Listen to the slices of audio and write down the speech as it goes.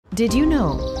Did you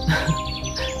know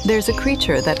there's a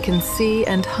creature that can see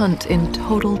and hunt in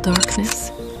total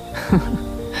darkness?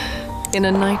 In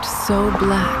a night so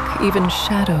black, even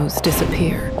shadows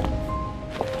disappear.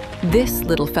 This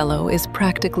little fellow is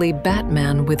practically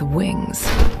Batman with wings.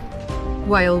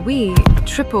 While we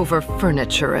trip over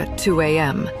furniture at 2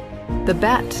 a.m., the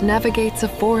bat navigates a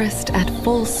forest at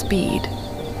full speed,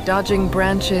 dodging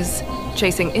branches,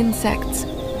 chasing insects,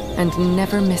 and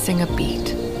never missing a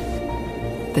beat.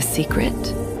 The secret?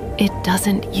 It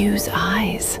doesn't use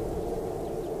eyes.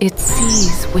 It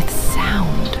sees with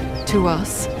sound. To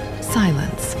us,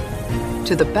 silence.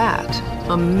 To the bat,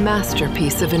 a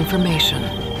masterpiece of information.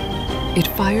 It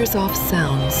fires off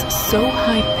sounds so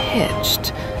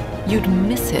high-pitched, you'd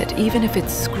miss it even if it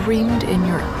screamed in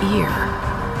your ear.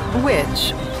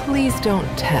 Which, please don't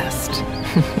test.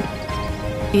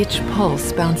 Each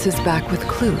pulse bounces back with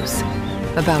clues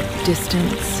about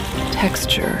distance,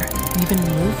 texture, even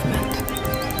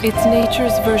movement. It's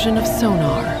nature's version of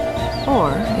sonar,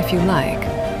 or, if you like,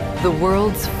 the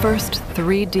world's first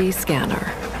 3D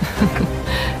scanner.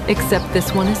 Except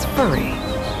this one is furry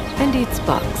and eats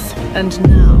bugs. And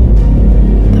now,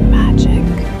 the magic.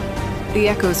 The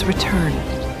echoes return,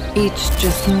 each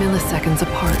just milliseconds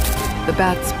apart. The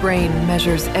bat's brain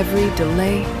measures every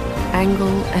delay,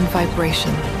 angle, and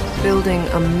vibration, building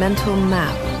a mental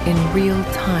map in real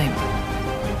time.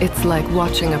 It's like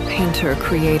watching a painter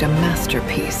create a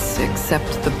masterpiece,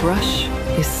 except the brush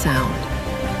is sound,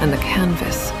 and the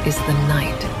canvas is the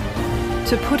night.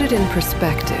 To put it in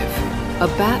perspective, a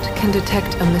bat can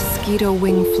detect a mosquito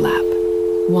wing flap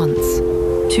once,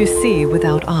 to see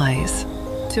without eyes,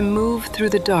 to move through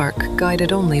the dark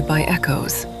guided only by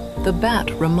echoes. The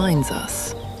bat reminds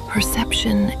us,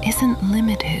 perception isn't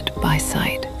limited by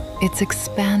sight, it's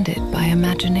expanded by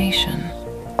imagination.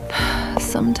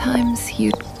 Sometimes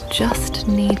you just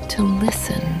need to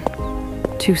listen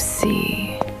to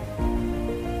see.